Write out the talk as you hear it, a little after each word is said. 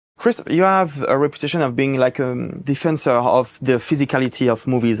Chris, you have a reputation of being like a defensor of the physicality of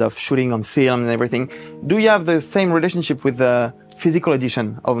movies, of shooting on film and everything. Do you have the same relationship with the physical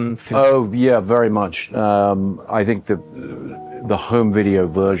edition on film? Oh, yeah, very much. I think the home video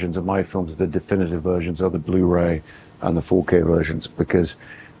versions of my films, the definitive versions, are the Blu-ray and the 4K versions, because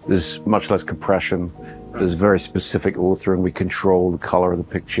there's much less compression. There's very specific authoring. We control the color of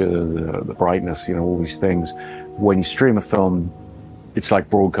the picture, the brightness, you know, all these things. When you stream a film, it's like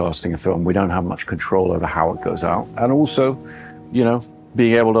broadcasting a film. We don't have much control over how it goes out. And also, you know,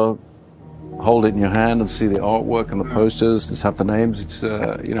 being able to hold it in your hand and see the artwork and the posters, just have the names, it's,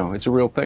 you know, it's a real thing.